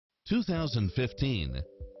2015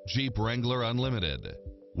 Jeep Wrangler Unlimited.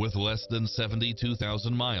 With less than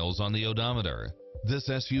 72,000 miles on the odometer, this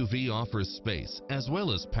SUV offers space as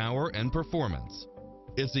well as power and performance.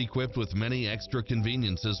 It's equipped with many extra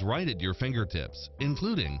conveniences right at your fingertips,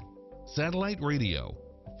 including satellite radio,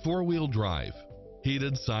 four-wheel drive,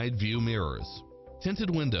 heated side view mirrors,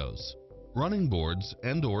 tinted windows, running boards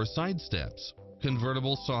and/or side steps,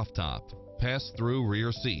 convertible soft top, pass-through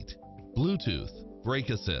rear seat, Bluetooth,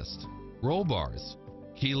 brake assist, roll bars,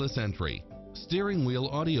 keyless entry, steering wheel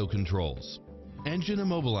audio controls, engine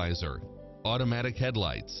immobilizer, automatic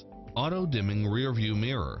headlights, auto-dimming rear-view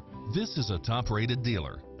mirror. This is a top-rated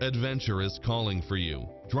dealer. Adventure is calling for you.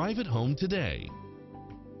 Drive it home today.